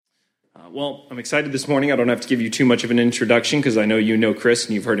Well, I'm excited this morning. I don't have to give you too much of an introduction because I know you know Chris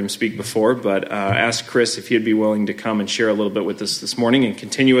and you've heard him speak before, but ask Chris if he'd be willing to come and share a little bit with us this morning and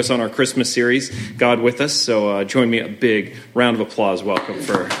continue us on our Christmas series, God With Us. So join me, a big round of applause. Welcome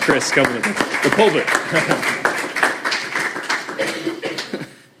for Chris coming to the pulpit.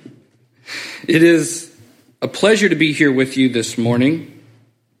 It is a pleasure to be here with you this morning,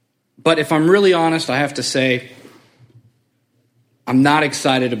 but if I'm really honest, I have to say, I'm not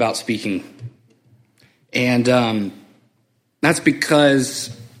excited about speaking, and that's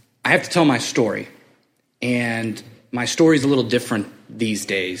because I have to tell my story, and my story is a little different these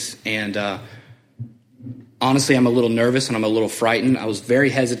days, and honestly, I'm a little nervous and I'm a little frightened. I was very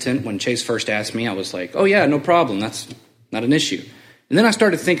hesitant when Chase first asked me. I was like, oh yeah, no problem, that's not an issue. And then I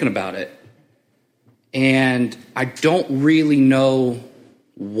started thinking about it, and I don't really know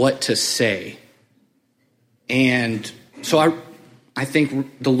what to say, and so I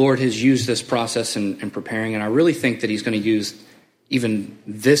think the Lord has used this process in preparing, and I really think that he's going to use even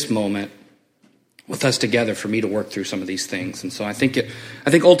this moment with us together for me to work through some of these things. And so I think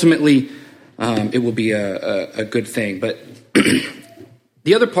ultimately it will be a good thing. But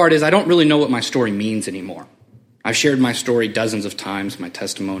the other part is I don't really know what my story means anymore. I've shared my story dozens of times, my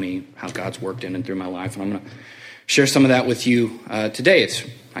testimony, how God's worked in and through my life, and I'm going to share some of that with you today.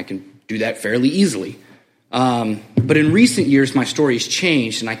 I can do that fairly easily. But in recent years, my story has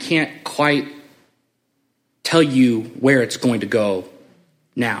changed, and I can't quite tell you where it's going to go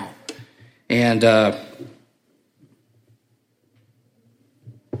now. And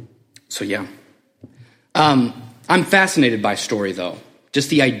so, yeah. I'm fascinated by story, though. Just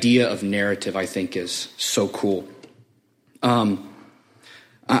the idea of narrative, I think, is so cool. I'm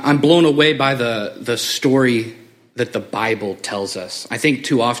blown away by the story that the Bible tells us. I think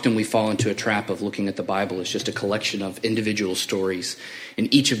too often we fall into a trap of looking at the Bible as just a collection of individual stories,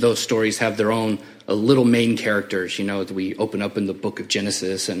 and each of those stories have their own little main characters. You know, we open up in the book of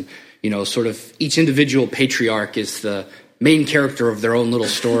Genesis, and sort of each individual patriarch is the main character of their own little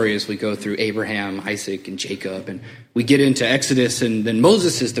story as we go through Abraham, Isaac, and Jacob, and we get into Exodus, and then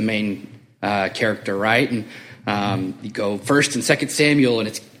Moses is the main character, right? And you go 1st and 2nd Samuel, and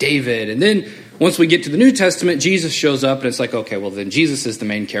it's David, and then once we get to the New Testament, Jesus shows up, and it's like, okay, well, then Jesus is the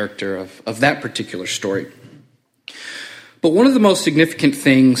main character of that particular story. But one of the most significant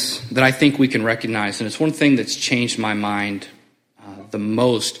things that I think we can recognize, and it's one thing that's changed my mind the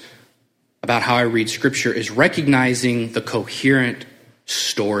most about how I read Scripture, is recognizing the coherent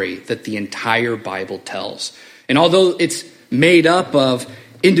story that the entire Bible tells. And although it's made up of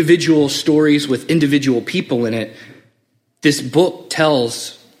individual stories with individual people in it, this book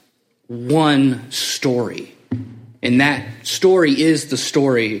tells one story, and that story is the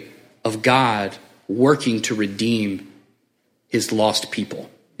story of God working to redeem his lost people,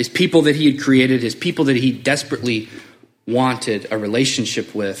 his people that he had created, his people that he desperately wanted a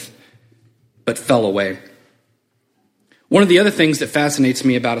relationship with, but fell away. One of the other things that fascinates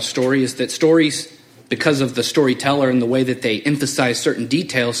me about a story is that stories, because of the storyteller and the way that they emphasize certain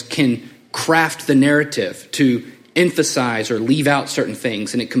details, can craft the narrative to emphasize or leave out certain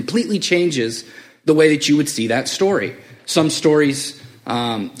things, and it completely changes the way that you would see that story. Some stories,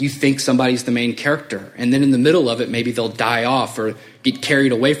 you think somebody's the main character, and then in the middle of it, maybe they'll die off or get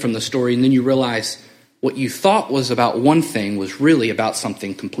carried away from the story, and then you realize what you thought was about one thing was really about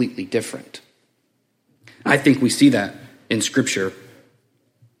something completely different. I think we see that in Scripture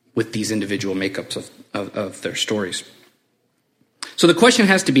with these individual makeups of their stories. So the question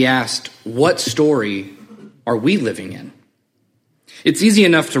has to be asked, what story are we living in? It's easy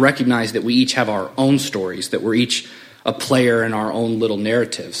enough to recognize that we each have our own stories, that we're each a player in our own little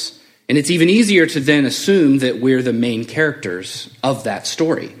narratives. And it's even easier to then assume that we're the main characters of that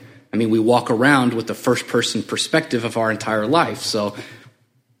story. I mean, we walk around with the first-person perspective of our entire life, so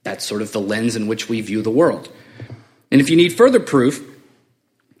that's sort of the lens in which we view the world. And if you need further proof,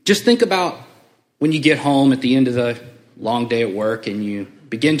 just think about when you get home at the end of the long day at work and you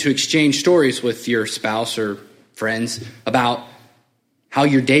begin to exchange stories with your spouse or friends about how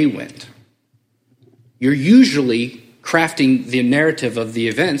your day went. You're usually crafting the narrative of the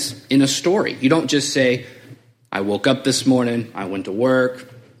events in a story. You don't just say, I woke up this morning, I went to work,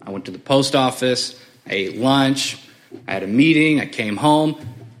 I went to the post office, I ate lunch, I had a meeting, I came home.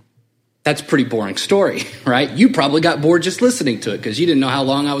 That's a pretty boring story, right? You probably got bored just listening to it because you didn't know how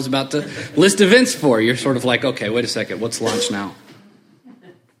long I was about to list events for. You're sort of like, okay, wait a second, what's lunch now?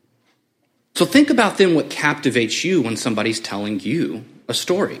 So think about then what captivates you when somebody's telling you a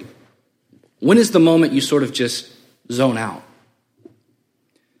story. When is the moment you sort of just zone out?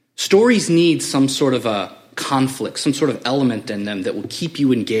 Stories need some sort of a conflict, some sort of element in them that will keep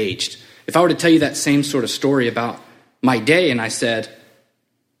you engaged. If I were to tell you that same sort of story about my day, and I said,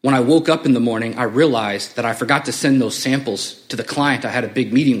 when I woke up in the morning, I realized that I forgot to send those samples to the client I had a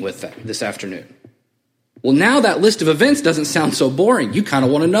big meeting with this afternoon. Well, now that list of events doesn't sound so boring. You kind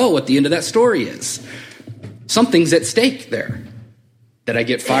of want to know what the end of that story is. Something's at stake there. Did I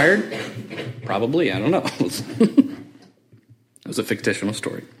get fired? Probably, I don't know. It was a fictional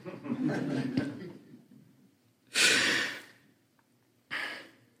story.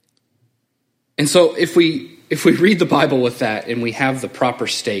 And so if we read the Bible with that and we have the proper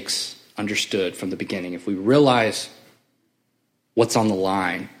stakes understood from the beginning, if we realize what's on the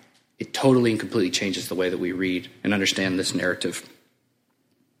line, it totally and completely changes the way that we read and understand this narrative.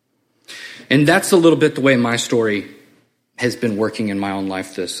 And that's a little bit the way my story has been working in my own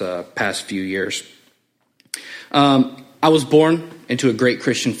life this past few years. I was born into a great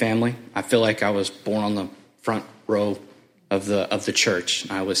Christian family. I feel like I was born on the front row of the church.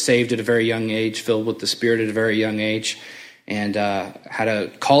 I was saved at a very young age, filled with the Spirit at a very young age, and had a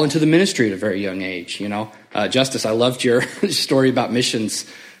call into the ministry at a very young age. Justice, I loved your story about missions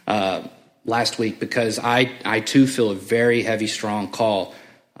last week, because I too feel a very heavy, strong call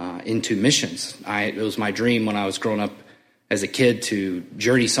into missions. It was my dream when I was growing up as a kid to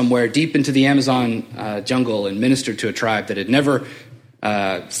journey somewhere deep into the Amazon jungle and minister to a tribe that had never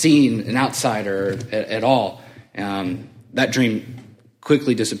seen an outsider at all. That dream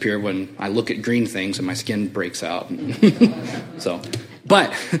quickly disappeared when I look at green things and my skin breaks out.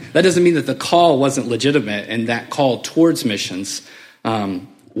 But that doesn't mean that the call wasn't legitimate and that call towards missions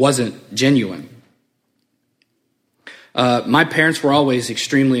wasn't genuine. My parents were always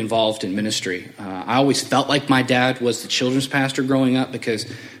extremely involved in ministry. I always felt like my dad was the children's pastor growing up, because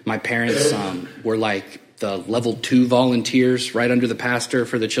my parents were like the level 2 volunteers right under the pastor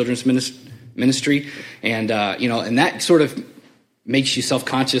for the children's ministry. And, and that sort of makes you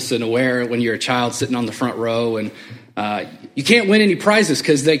self-conscious and aware when you're a child sitting on the front row, and you can't win any prizes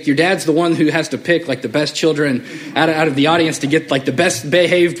because your dad's the one who has to pick like the best children out of the audience to get like the best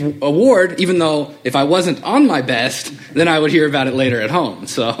behaved award, even though if I wasn't on my best, then I would hear about it later at home.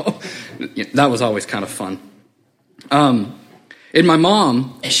 So that was always kind of fun. And my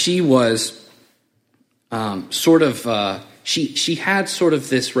mom, she was she had sort of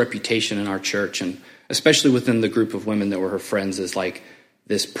this reputation in our church, and especially within the group of women that were her friends, as like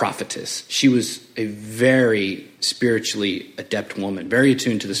this prophetess. She was a very spiritually adept woman, very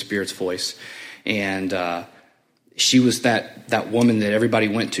attuned to the Spirit's voice. And she was that woman that everybody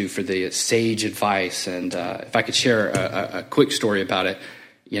went to for the sage advice. And if I could share a quick story about it,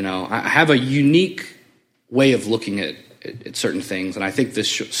 I have a unique way of looking at certain things. And I think this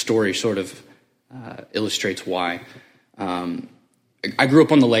story sort of illustrates why. I grew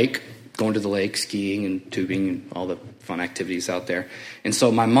up on the lake, going to the lake, skiing and tubing and all the fun activities out there. And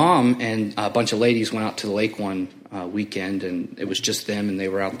so my mom and a bunch of ladies went out to the lake one weekend, and it was just them, and they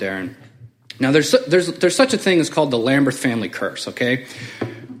were out there. And now there's such a thing as called the Lambert family curse, okay?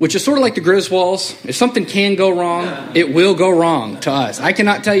 Which is sort of like the Griswolds. If something can go wrong, it will go wrong to us. I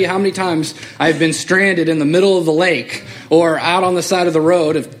cannot tell you how many times I've been stranded in the middle of the lake or out on the side of the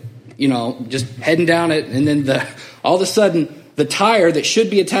road, just heading down it, and then all of a sudden the tire that should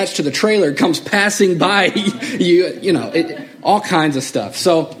be attached to the trailer comes passing by all kinds of stuff.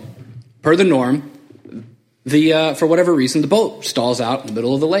 So, per the norm, for whatever reason, the boat stalls out in the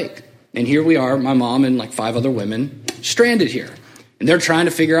middle of the lake. And here we are, my mom and like 5 other women, stranded here. And they're trying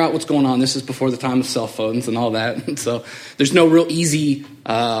to figure out what's going on. This is before the time of cell phones and all that. And so there's no real easy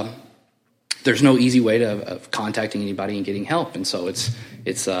way of contacting anybody and getting help. And so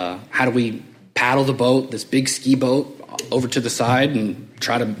it's how do we paddle the boat, this big ski boat, over to the side and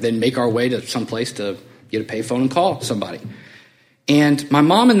try to then make our way to some place to get a payphone and call somebody. And my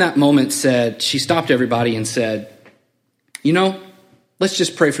mom in that moment she stopped everybody and said, let's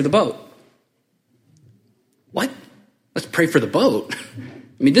just pray for the boat. What? Let's pray for the boat?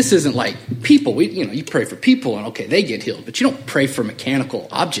 I mean, this isn't like people. You pray for people and okay, they get healed, but you don't pray for mechanical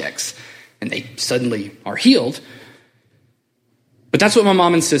objects and they suddenly are healed. But that's what my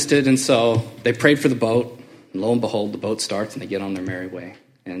mom insisted, and so they prayed for the boat. And lo and behold, the boat starts and they get on their merry way.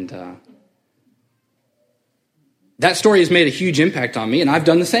 And that story has made a huge impact on me, and I've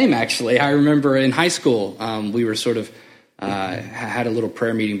done the same, actually. I remember in high school, we were sort of had a little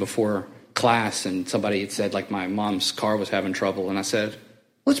prayer meeting before class, and somebody had said, like, my mom's car was having trouble, and I said,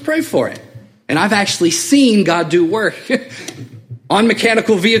 let's pray for it. And I've actually seen God do work on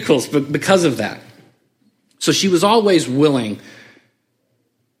mechanical vehicles because of that. So she was always willing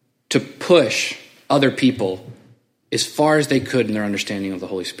to push other people as far as they could in their understanding of the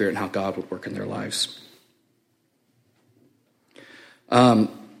Holy Spirit and how God would work in their lives. Fast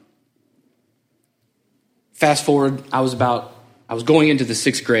forward, I was going into the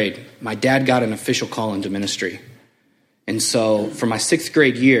 6th grade. My dad got an official call into ministry. And so for my 6th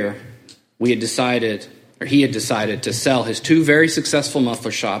grade year, he had decided to sell his 2 very successful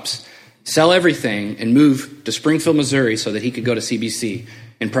muffler shops, sell everything, and move to Springfield, Missouri so that he could go to CBC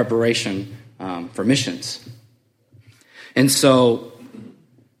in preparation for missions. And so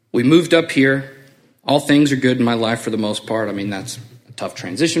we moved up here. All things are good in my life for the most part. I mean, that's a tough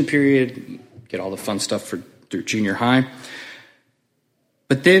transition period. You get all the fun stuff through junior high.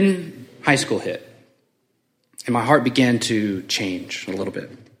 But then high school hit, and my heart began to change a little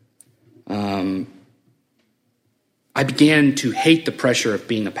bit. I began to hate the pressure of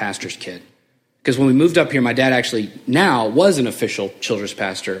being a pastor's kid. Because when we moved up here, my dad actually now was an official children's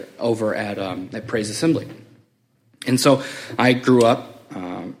pastor over at Praise Assembly. And so I grew up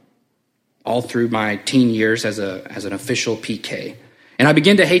all through my teen years as an official PK. And I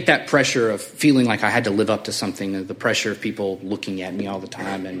began to hate that pressure of feeling like I had to live up to something, the pressure of people looking at me all the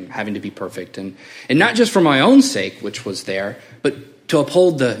time and having to be perfect. And not just for my own sake, which was there, but to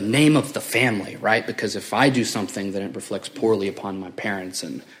uphold the name of the family, right? Because if I do something, then it reflects poorly upon my parents,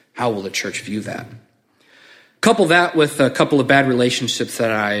 and how will the church view that? Couple that with a couple of bad relationships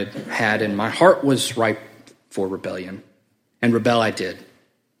that I had, and my heart was ripe for rebellion. And rebel I did.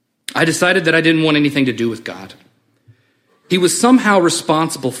 I decided that I didn't want anything to do with God. He was somehow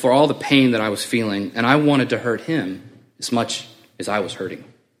responsible for all the pain that I was feeling, and I wanted to hurt him as much as I was hurting.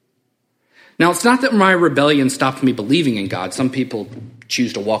 Now, it's not that my rebellion stopped me believing in God. Some people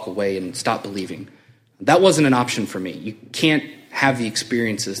choose to walk away and stop believing. That wasn't an option for me. You can't have the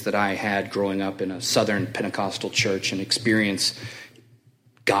experiences that I had growing up in a Southern Pentecostal church and experience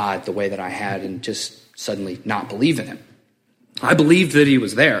God the way that I had and just suddenly not believe in him. I believed that he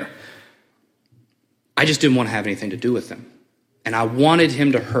was there. I just didn't want to have anything to do with him. And I wanted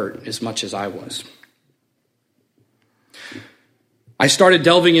him to hurt as much as I was. I started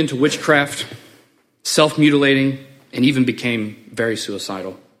delving into witchcraft, self-mutilating, and even became very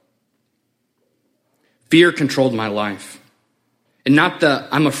suicidal. Fear controlled my life. And not that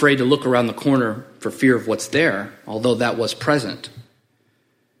I'm afraid to look around the corner for fear of what's there, although that was present.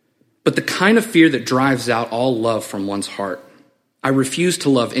 But the kind of fear that drives out all love from one's heart. I refuse to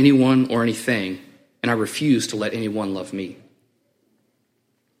love anyone or anything, and I refuse to let anyone love me.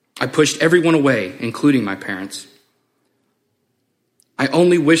 I pushed everyone away, including my parents. I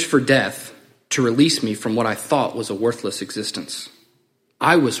only wished for death to release me from what I thought was a worthless existence.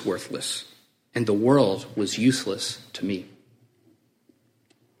 I was worthless, and the world was useless to me.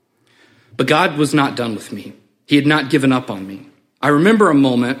 But God was not done with me. He had not given up on me. I remember a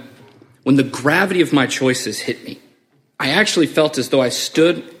moment when the gravity of my choices hit me. I actually felt as though I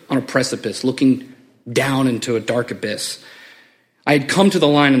stood on a precipice looking down into a dark abyss. I had come to the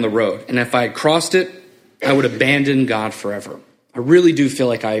line in the road, and if I had crossed it, I would abandon God forever. I really do feel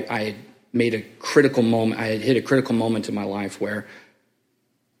like I had made a critical moment. I had hit a critical moment in my life where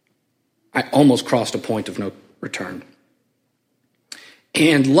I almost crossed a point of no return.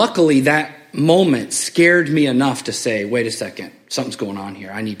 And luckily, that moment scared me enough to say, wait a second, something's going on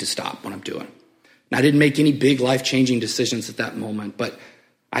here. I need to stop what I'm doing. And I didn't make any big life-changing decisions at that moment, but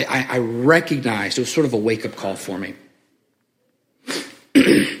I recognized it was sort of a wake-up call for me.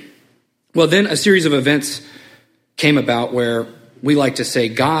 Well, then a series of events came about where we like to say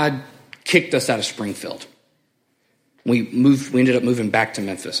God kicked us out of Springfield. We ended up moving back to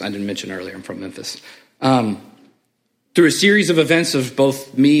Memphis. I didn't mention earlier, I'm from Memphis. Through a series of events of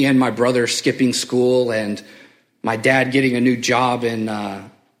both me and my brother skipping school and my dad getting a new job in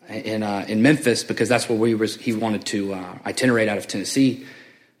Memphis because that's where he wanted to itinerate out of Tennessee.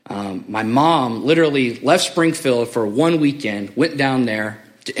 My mom literally left Springfield for one weekend, went down there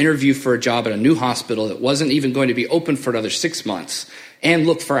to interview for a job at a new hospital that wasn't even going to be open for another 6 months, and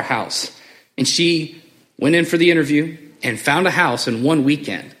looked for a house. And she went in for the interview and found a house in one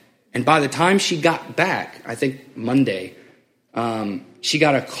weekend. And by the time she got back, I think Monday, she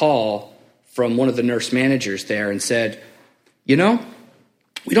got a call from one of the nurse managers there and said, you know,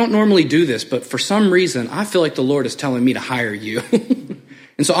 we don't normally do this, but for some reason, I feel like the Lord is telling me to hire you.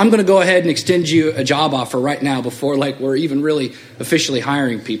 And so I'm going to go ahead and extend you a job offer right now before we're even really officially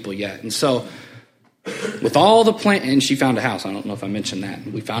hiring people yet. And so with all the and she found a house. I don't know if I mentioned that.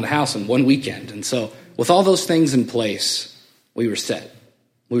 We found a house in one weekend. And so with all those things in place, we were set.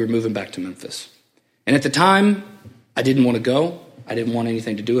 We were moving back to Memphis. And at the time, I didn't want to go. I didn't want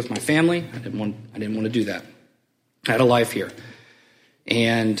anything to do with my family. I didn't want to do that. I had a life here.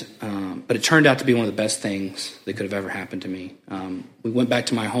 And but it turned out to be one of the best things that could have ever happened to me. We went back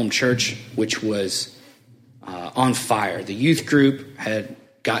to my home church, which was on fire. The youth group had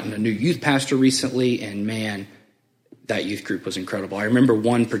gotten a new youth pastor recently, and man, that youth group was incredible. I remember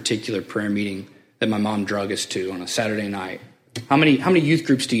one particular prayer meeting that my mom drug us to on a Saturday night. How many youth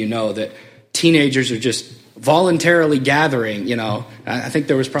groups do you know that teenagers are just voluntarily gathering? You know, I think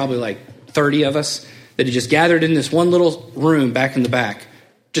there was probably like 30 of us that had just gathered in this one little room back in the back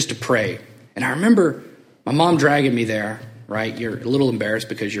just to pray. And I remember my mom dragging me there, right? You're a little embarrassed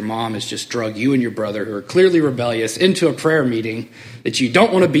because your mom has just drug you and your brother, who are clearly rebellious, into a prayer meeting that you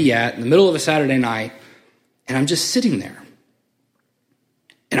don't want to be at in the middle of a Saturday night. And I'm just sitting there.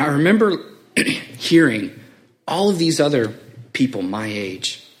 And I remember hearing all of these other people my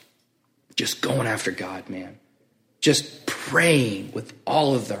age just going after God, man. Just praying with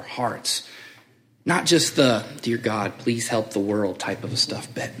all of their hearts. Not just the, dear God, please help the world type of stuff,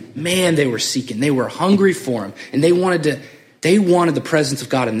 but man, they were seeking. They were hungry for him, and they wanted the presence of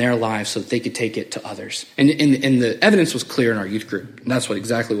God in their lives so that they could take it to others. And the evidence was clear in our youth group, and that's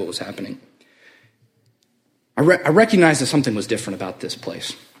exactly what was happening. I recognized that something was different about this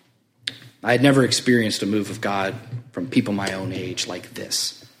place. I had never experienced a move of God from people my own age like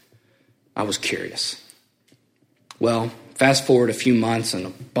this. I was curious. Well, fast forward a few months and a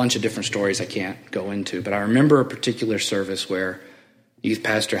bunch of different stories I can't go into, but I remember a particular service where the youth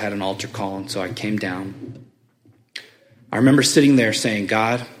pastor had an altar call, and so I came down. I remember sitting there saying,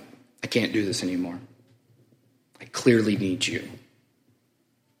 God, I can't do this anymore. I clearly need you.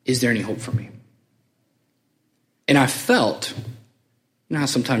 Is there any hope for me? And I felt, you know how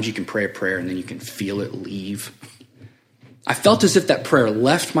sometimes you can pray a prayer and then you can feel it leave? I felt as if that prayer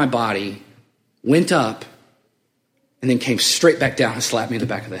left my body, went up, and then came straight back down and slapped me in the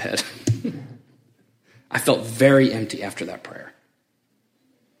back of the head. I felt very empty after that prayer.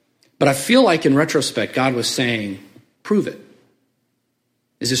 But I feel like in retrospect, God was saying, prove it.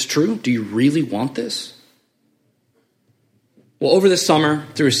 Is this true? Do you really want this? Well, over the summer,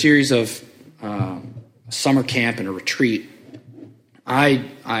 through a series of summer camp and a retreat,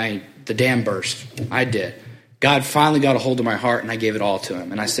 the dam burst. I did. God finally got a hold of my heart, and I gave it all to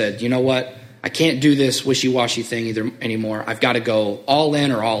him. And I said, you know what? I can't do this wishy-washy thing anymore. I've got to go all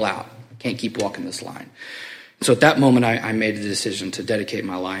in or all out. I can't keep walking this line. So at that moment, I made the decision to dedicate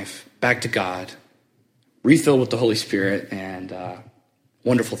my life back to God, refilled with the Holy Spirit, and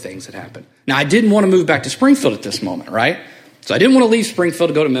wonderful things had happened. Now, I didn't want to move back to Springfield at this moment, right? So I didn't want to leave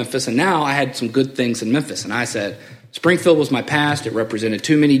Springfield to go to Memphis, and now I had some good things in Memphis. And I said, Springfield was my past. It represented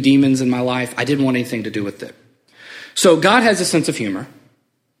too many demons in my life. I didn't want anything to do with it. So God has a sense of humor.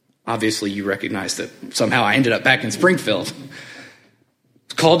 Obviously, you recognize that somehow I ended up back in Springfield.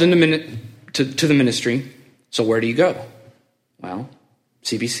 Called into to the ministry. So where do you go? Well,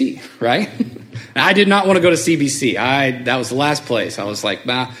 CBC, right? I did not want to go to CBC. That was the last place. I was like,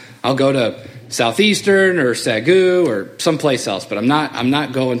 nah, I'll go to Southeastern or Sagu or someplace else, but I'm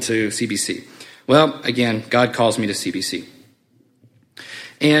not going to CBC. Well, again, God calls me to CBC.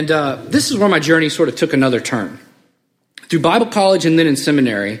 And this is where my journey sort of took another turn. Through Bible college and then in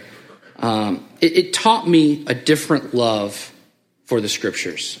seminary, it taught me a different love for the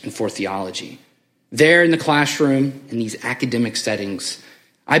scriptures and for theology. There in the classroom, in these academic settings,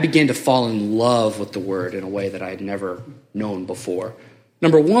 I began to fall in love with the word in a way that I had never known before.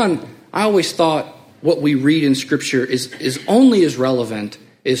 Number one, I always thought what we read in scripture is only as relevant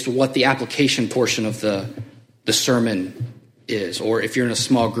as to what the application portion of the sermon is. Or if you're in a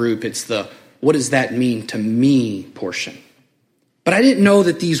small group, it's the what does that mean to me portion. But I didn't know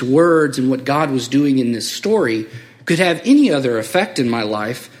that these words and what God was doing in this story could have any other effect in my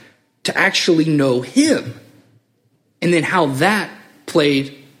life to actually know him. And then how that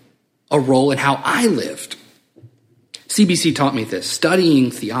played a role in how I lived. CBC taught me this.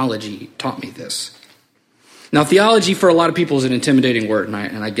 Studying theology taught me this. Now, theology for a lot of people is an intimidating word, and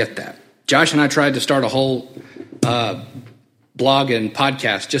I get that. Josh and I tried to start a whole blog and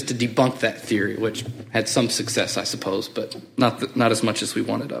podcast just to debunk that theory, which had some success, I suppose, but not as much as we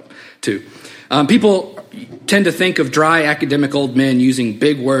wanted to. People tend to think of dry academic old men using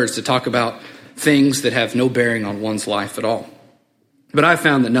big words to talk about things that have no bearing on one's life at all. But I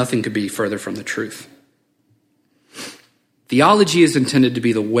found that nothing could be further from the truth. Theology is intended to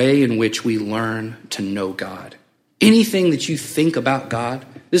be the way in which we learn to know God. Anything that you think about God,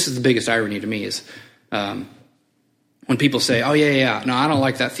 this is the biggest irony to me, is when people say, oh, yeah, no, I don't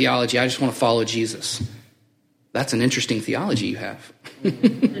like that theology. I just want to follow Jesus. That's an interesting theology you have.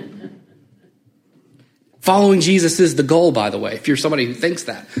 Following Jesus is the goal, by the way, if you're somebody who thinks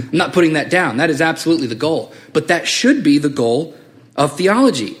that. I'm not putting that down. That is absolutely the goal. But that should be the goal of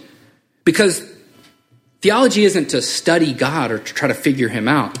theology. Because theology isn't to study God or to try to figure him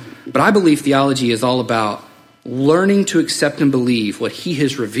out. But I believe theology is all about learning to accept and believe what he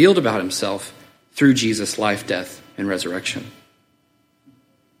has revealed about himself through Jesus' life, death, and resurrection.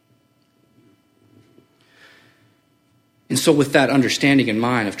 And so with that understanding in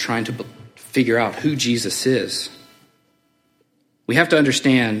mind of trying to figure out who Jesus is, we have to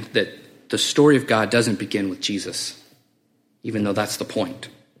understand that the story of God doesn't begin with Jesus, even though that's the point.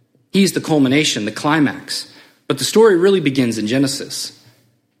 He's the culmination, the climax. But the story really begins in Genesis,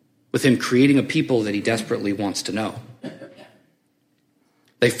 with him creating a people that he desperately wants to know.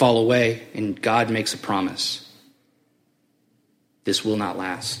 They fall away, and God makes a promise. This will not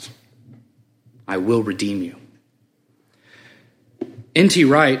last. I will redeem you. N.T.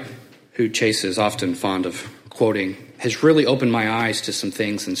 Wright, who Chase is often fond of quoting, has really opened my eyes to some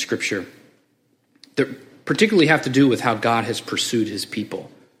things in Scripture that particularly have to do with how God has pursued his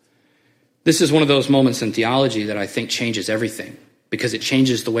people. This is one of those moments in theology that I think changes everything, because it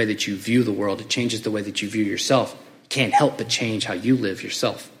changes the way that you view the world. It changes the way that you view yourself. It can't help but change how you live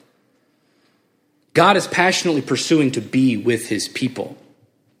yourself. God is passionately pursuing to be with his people.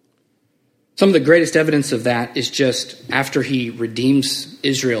 Some of the greatest evidence of that is just after he redeems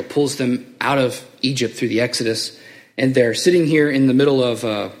Israel, pulls them out of Egypt through the Exodus, and they're sitting here in the middle of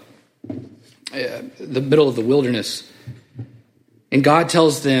the wilderness, and God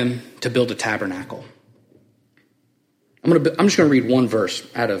tells them to build a tabernacle. I'm just going to read one verse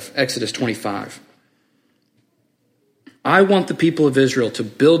out of Exodus 25. I want the people of Israel to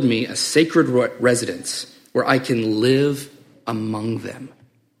build me a sacred residence where I can live among them.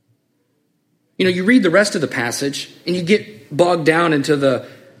 You know, you read the rest of the passage and you get bogged down into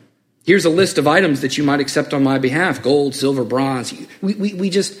here's a list of items that you might accept on my behalf: gold, silver, bronze. We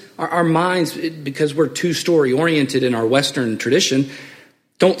just, our minds, because we're two-story oriented in our Western tradition,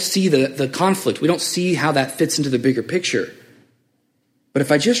 don't see the conflict. We don't see how that fits into the bigger picture. But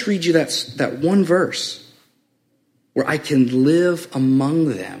if I just read you that one verse, where I can live among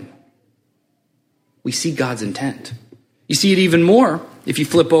them, we see God's intent. You see it even more if you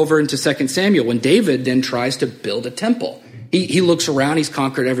flip over into 2 Samuel, when David then tries to build a temple. He looks around, he's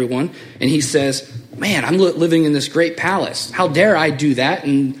conquered everyone, and he says, man, I'm living in this great palace. How dare I do that?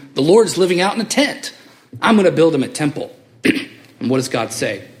 And the Lord's living out in a tent. I'm going to build him a temple. And what does God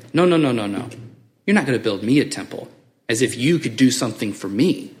say? No. You're not going to build me a temple as if you could do something for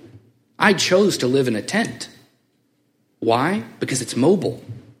me. I chose to live in a tent. Why? Because it's mobile.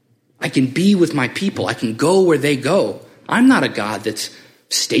 I can be with my people. I can go where they go. I'm not a God that's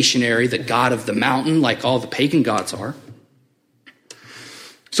stationary, the God of the mountain like all the pagan gods are.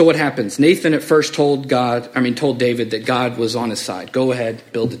 So what happens? Nathan at first told David that God was on his side. Go ahead,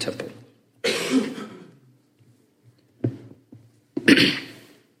 build the temple.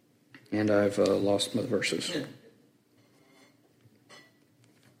 And I've lost my verses.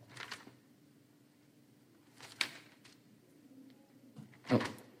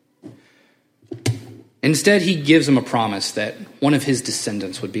 Instead, he gives him a promise that one of his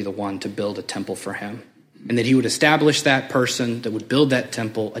descendants would be the one to build a temple for him, and that he would establish that person that would build that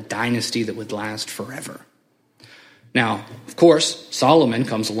temple, a dynasty that would last forever. Now, of course, Solomon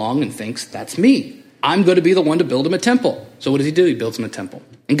comes along and thinks, that's me. I'm going to be the one to build him a temple. So what does he do? He builds him a temple.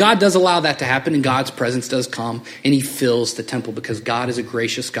 And God does allow that to happen, and God's presence does come, and he fills the temple, because God is a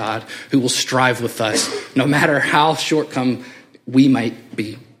gracious God who will strive with us no matter how shortcome we might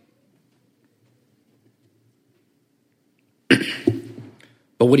be.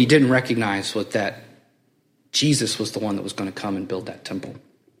 But what he didn't recognize was that Jesus was the one that was going to come and build that temple.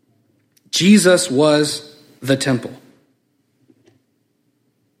 Jesus was the temple.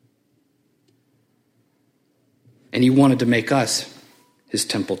 And he wanted to make us his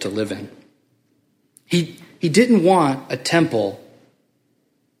temple to live in. He didn't want a temple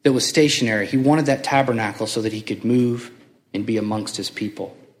that was stationary. He wanted that tabernacle so that he could move and be amongst his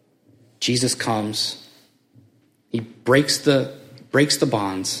people. Jesus comes, he breaks the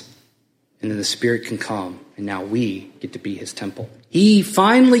bonds, and then the Spirit can come, and now we get to be his temple. He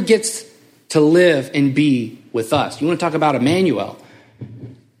finally gets to live and be with us. You want to talk about Emmanuel?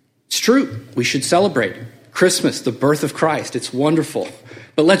 It's true. We should celebrate Christmas, the birth of Christ. It's wonderful.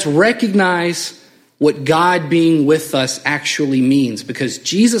 But let's recognize what God being with us actually means, because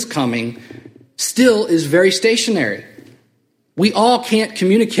Jesus coming still is very stationary. We all can't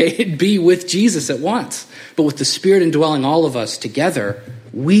communicate and be with Jesus at once. But with the Spirit indwelling all of us together,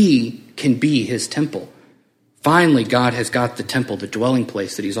 we can be his temple. Finally, God has got the temple, the dwelling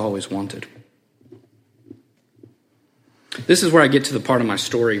place that he's always wanted. This is where I get to the part of my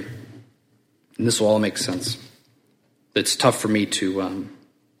story, and this will all make sense. It's tough for me to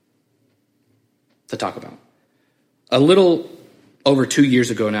talk about. A little over 2 years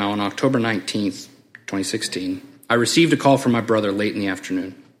ago now, on October 19th, 2016, I received a call from my brother late in the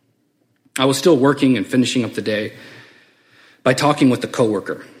afternoon. I was still working and finishing up the day by talking with a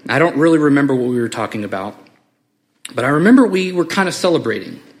coworker. I don't really remember what we were talking about, but I remember we were kind of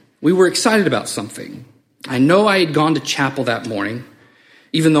celebrating. We were excited about something. I know I had gone to chapel that morning,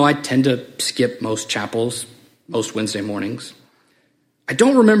 even though I tend to skip most chapels, most Wednesday mornings. I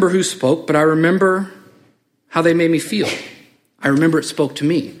don't remember who spoke, but I remember how they made me feel. I remember it spoke to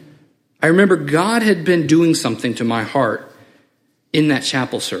me. I remember God had been doing something to my heart in that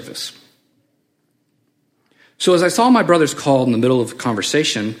chapel service. So as I saw my brother's call in the middle of a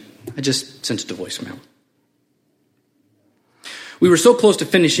conversation, I just sent it to voicemail. We were so close to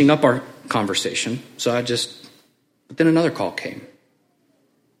finishing up our conversation, but then another call came.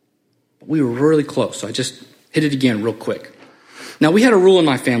 We were really close, so I just hit it again real quick. Now, we had a rule in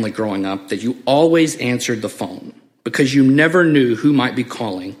my family growing up that you always answered the phone because you never knew who might be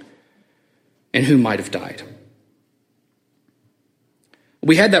calling and who might have died.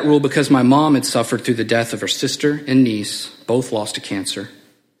 We had that rule because my mom had suffered through the death of her sister and niece, both lost to cancer.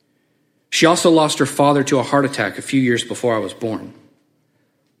 She also lost her father to a heart attack a few years before I was born.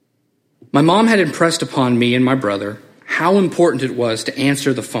 My mom had impressed upon me and my brother how important it was to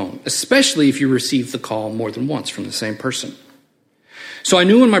answer the phone, especially if you received the call more than once from the same person. So I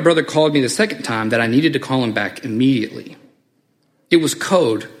knew when my brother called me the second time that I needed to call him back immediately. It was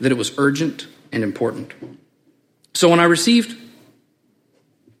code that it was urgent and important. So when I received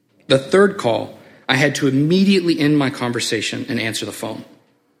the third call, I had to immediately end my conversation and answer the phone.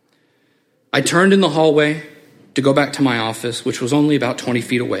 I turned in the hallway to go back to my office, which was only about 20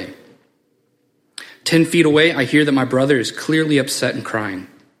 feet away. 10 feet away, I hear that my brother is clearly upset and crying.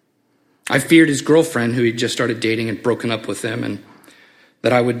 I feared his girlfriend, who he'd just started dating, and broken up with him, and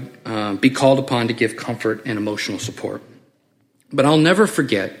that I would be called upon to give comfort and emotional support. But I'll never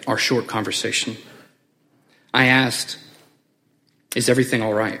forget our short conversation. I asked, "Is everything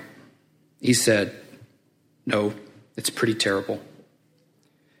all right?" He said, "No, it's pretty terrible."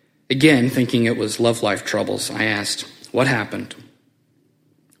 Again, thinking it was love life troubles, I asked, "What happened?"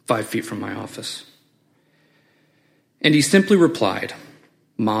 5 feet from my office. And he simply replied,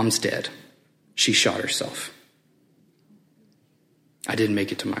 "Mom's dead. She shot herself." I didn't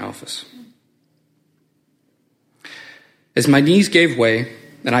make it to my office. As my knees gave way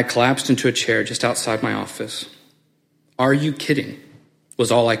and I collapsed into a chair just outside my office, "Are you kidding?"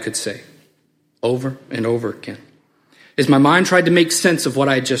 was all I could say, over and over again, as my mind tried to make sense of what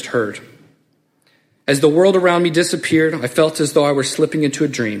I had just heard. As the world around me disappeared, I felt as though I were slipping into a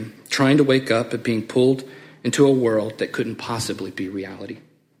dream, trying to wake up and being pulled into a world that couldn't possibly be reality.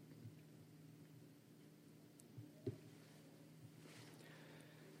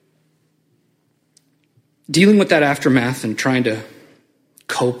 Dealing with that aftermath and trying to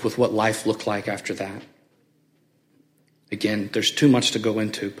cope with what life looked like after that. Again, there's too much to go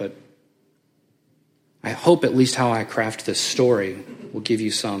into, but I hope at least how I craft this story will give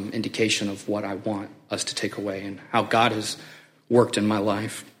you some indication of what I want us to take away and how God has worked in my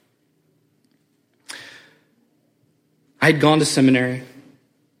life. I had gone to seminary.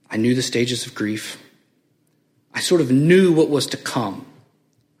 I knew the stages of grief. I sort of knew what was to come.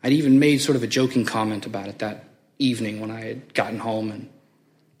 I'd even made sort of a joking comment about it that evening when I had gotten home and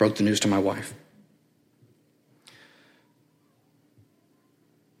broke the news to my wife.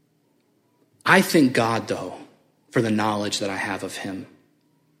 I thank God, though, for the knowledge that I have of him,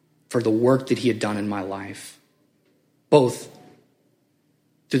 for the work that he had done in my life, both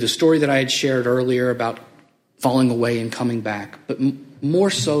through the story that I had shared earlier about falling away and coming back, but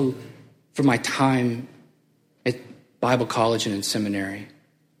more so for my time at Bible college and in seminary,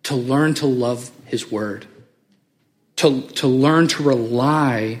 to learn to love his word, to learn to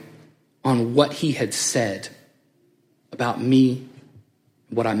rely on what he had said about me,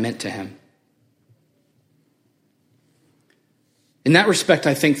 what I meant to him. In that respect,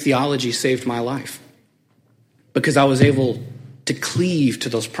 I think theology saved my life because I was able to cleave to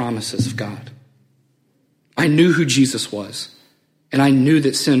those promises of God. I knew who Jesus was, and I knew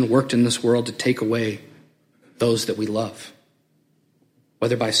that sin worked in this world to take away those that we love,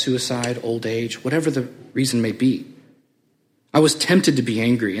 whether by suicide, old age, whatever the reason may be. I was tempted to be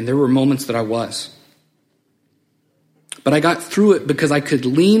angry, and there were moments that I was. But I got through it because I could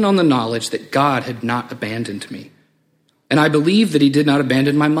lean on the knowledge that God had not abandoned me. And I believe that he did not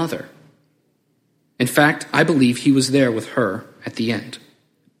abandon my mother. In fact, I believe he was there with her at the end,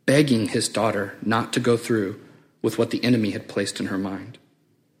 begging his daughter not to go through with what the enemy had placed in her mind.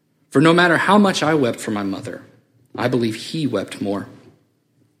 For no matter how much I wept for my mother, I believe he wept more.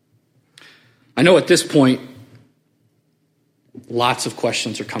 I know at this point, Lots of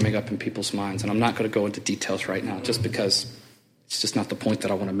questions are coming up in people's minds, and I'm not going to go into details right now just because it's just not the point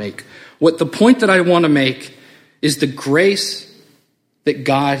that I want to make. What the point that I want to make is the grace that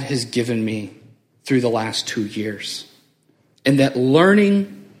God has given me through the last 2 years, and that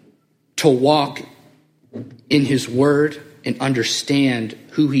learning to walk in his word and understand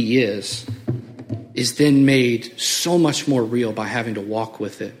who he is then made so much more real by having to walk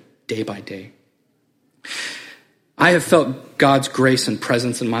with it day by day. I have felt God's grace and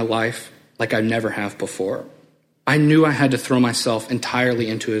presence in my life like I never have before. I knew I had to throw myself entirely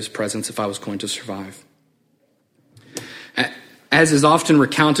into his presence if I was going to survive. As is often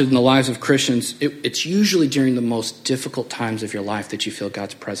recounted in the lives of Christians, it's usually during the most difficult times of your life that you feel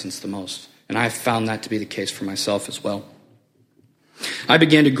God's presence the most. And I've found that to be the case for myself as well. I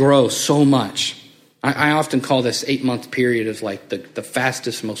began to grow so much. I often call this 8-month period as like the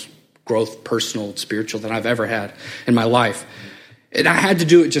fastest, most growth, personal, spiritual that I've ever had in my life. And I had to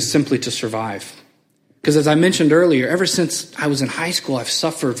do it just simply to survive. Because as I mentioned earlier, ever since I was in high school, I've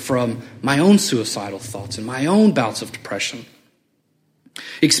suffered from my own suicidal thoughts and my own bouts of depression.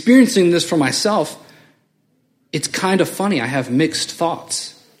 Experiencing this for myself, it's kind of funny. I have mixed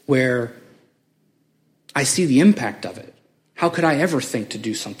thoughts where I see the impact of it. How could I ever think to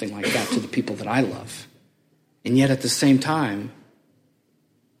do something like that to the people that I love? And yet at the same time,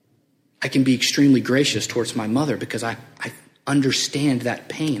 I can be extremely gracious towards my mother because I understand that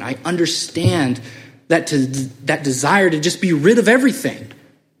pain. I understand that desire to just be rid of everything,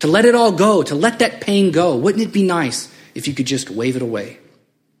 to let it all go, to let that pain go. Wouldn't it be nice if you could just wave it away?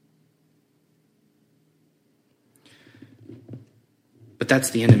 But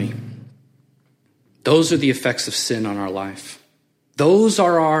that's the enemy. Those are the effects of sin on our life. Those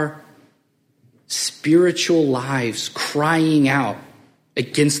are our spiritual lives crying out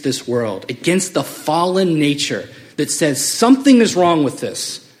against this world, against the fallen nature that says something is wrong with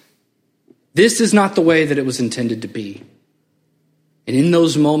this. This is not the way that it was intended to be. And in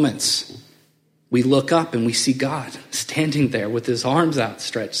those moments, we look up and we see God standing there with his arms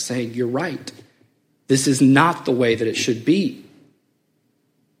outstretched saying, "You're right. This is not the way that it should be.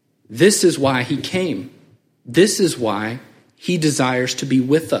 This is why he came. This is why he desires to be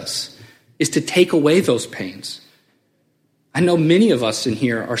with us, is to take away those pains." I know many of us in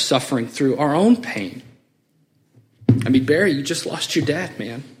here are suffering through our own pain. I mean, Barry, you just lost your dad,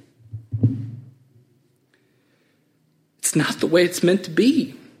 man. It's not the way it's meant to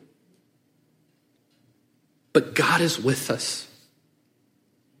be. But God is with us.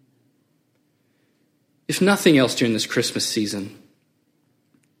 If nothing else during this Christmas season,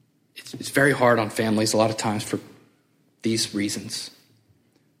 it's very hard on families a lot of times for these reasons.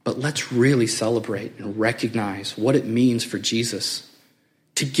 But let's really celebrate and recognize what it means for Jesus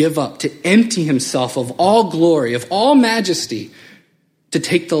to give up, to empty himself of all glory, of all majesty, to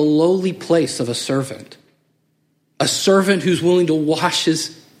take the lowly place of a servant who's willing to wash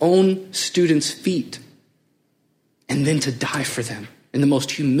his own students' feet, and then to die for them in the most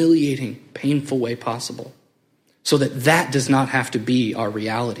humiliating, painful way possible, so that does not have to be our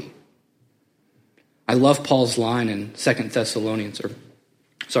reality. I love Paul's line in 1 Thessalonians,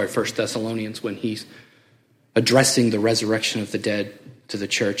 when he's addressing the resurrection of the dead to the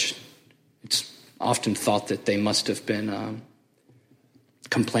church. It's often thought that they must have been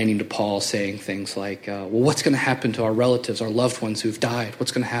complaining to Paul, saying things like, well, what's going to happen to our relatives, our loved ones who've died?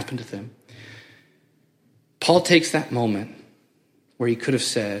 What's going to happen to them? Paul takes that moment where he could have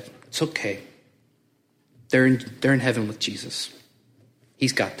said, it's okay. They're in heaven with Jesus.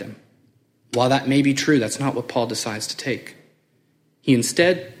 He's got them. While that may be true, that's not what Paul decides to take. He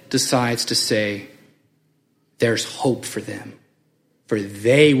instead decides to say, there's hope for them, for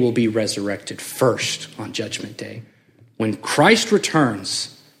they will be resurrected first on Judgment Day. When Christ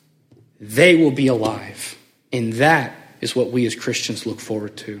returns, they will be alive. And that is what we as Christians look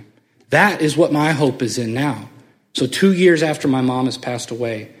forward to. That is what my hope is in now. So 2 years after my mom has passed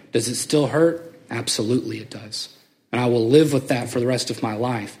away, does it still hurt? Absolutely it does. And I will live with that for the rest of my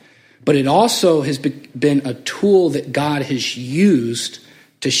life. But it also has been a tool that God has used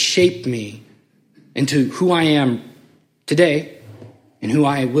to shape me into who I am today and who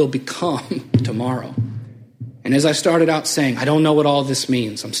I will become tomorrow. And as I started out saying, I don't know what all this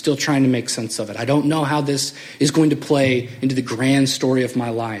means. I'm still trying to make sense of it. I don't know how this is going to play into the grand story of my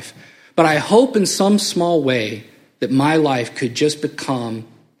life. But I hope in some small way that my life could just become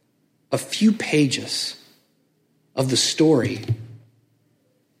a few pages of the story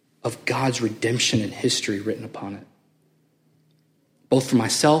of God's redemption and history written upon it, both for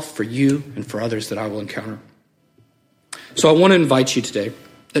myself, for you, and for others that I will encounter. So I want to invite you today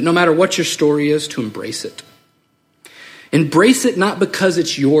that no matter what your story is, to embrace it. Embrace it not because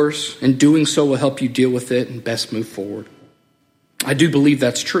it's yours, and doing so will help you deal with it and best move forward. I do believe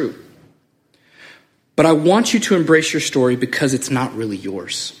that's true. But I want you to embrace your story because it's not really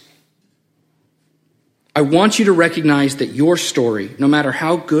yours. I want you to recognize that your story, no matter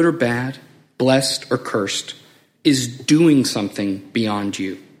how good or bad, blessed or cursed, is doing something beyond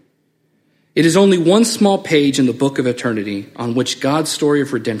you. It is only one small page in the book of eternity on which God's story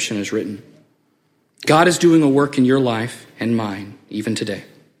of redemption is written. God is doing a work in your life and mine, even today.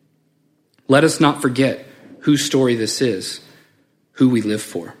 Let us not forget whose story this is, who we live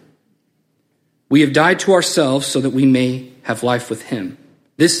for. We have died to ourselves so that we may have life with him.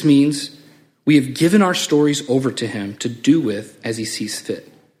 This means we have given our stories over to him to do with as he sees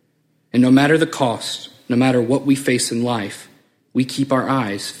fit. And no matter the cost, no matter what we face in life, we keep our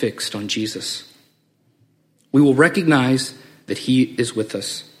eyes fixed on Jesus. We will recognize that he is with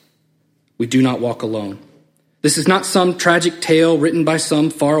us. We do not walk alone. This is not some tragic tale written by some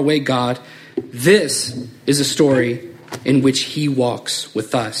faraway God. This is a story in which he walks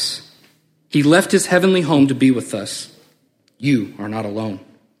with us. He left his heavenly home to be with us. You are not alone.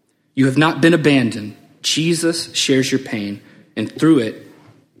 You have not been abandoned. Jesus shares your pain, and through it,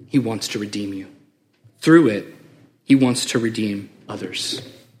 he wants to redeem you. Through it, he wants to redeem others.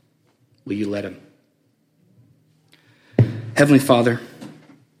 Will you let him? Heavenly Father,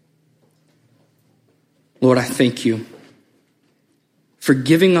 Lord, I thank you for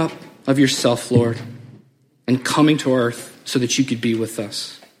giving up of yourself, Lord, and coming to earth so that you could be with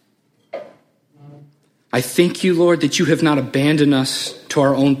us. I thank you, Lord, that you have not abandoned us to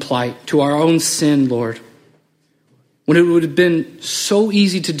our own plight, to our own sin, Lord, when it would have been so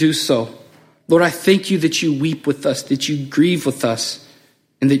easy to do so. Lord, I thank you that you weep with us, that you grieve with us,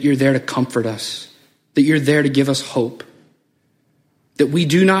 and that you're there to comfort us, that you're there to give us hope, that we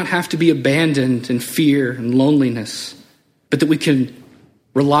do not have to be abandoned in fear and loneliness, but that we can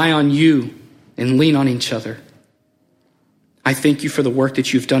rely on you and lean on each other. I thank you for the work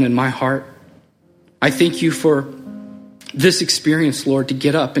that you've done in my heart. I thank you for this experience, Lord, to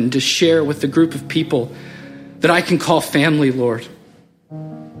get up and to share with the group of people that I can call family, Lord.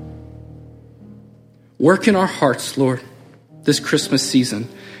 Work in our hearts, Lord, this Christmas season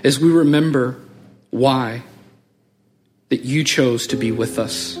as we remember why that you chose to be with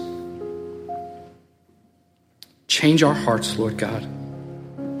us. Change our hearts, Lord God.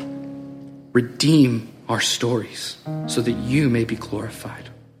 Redeem our stories so that you may be glorified.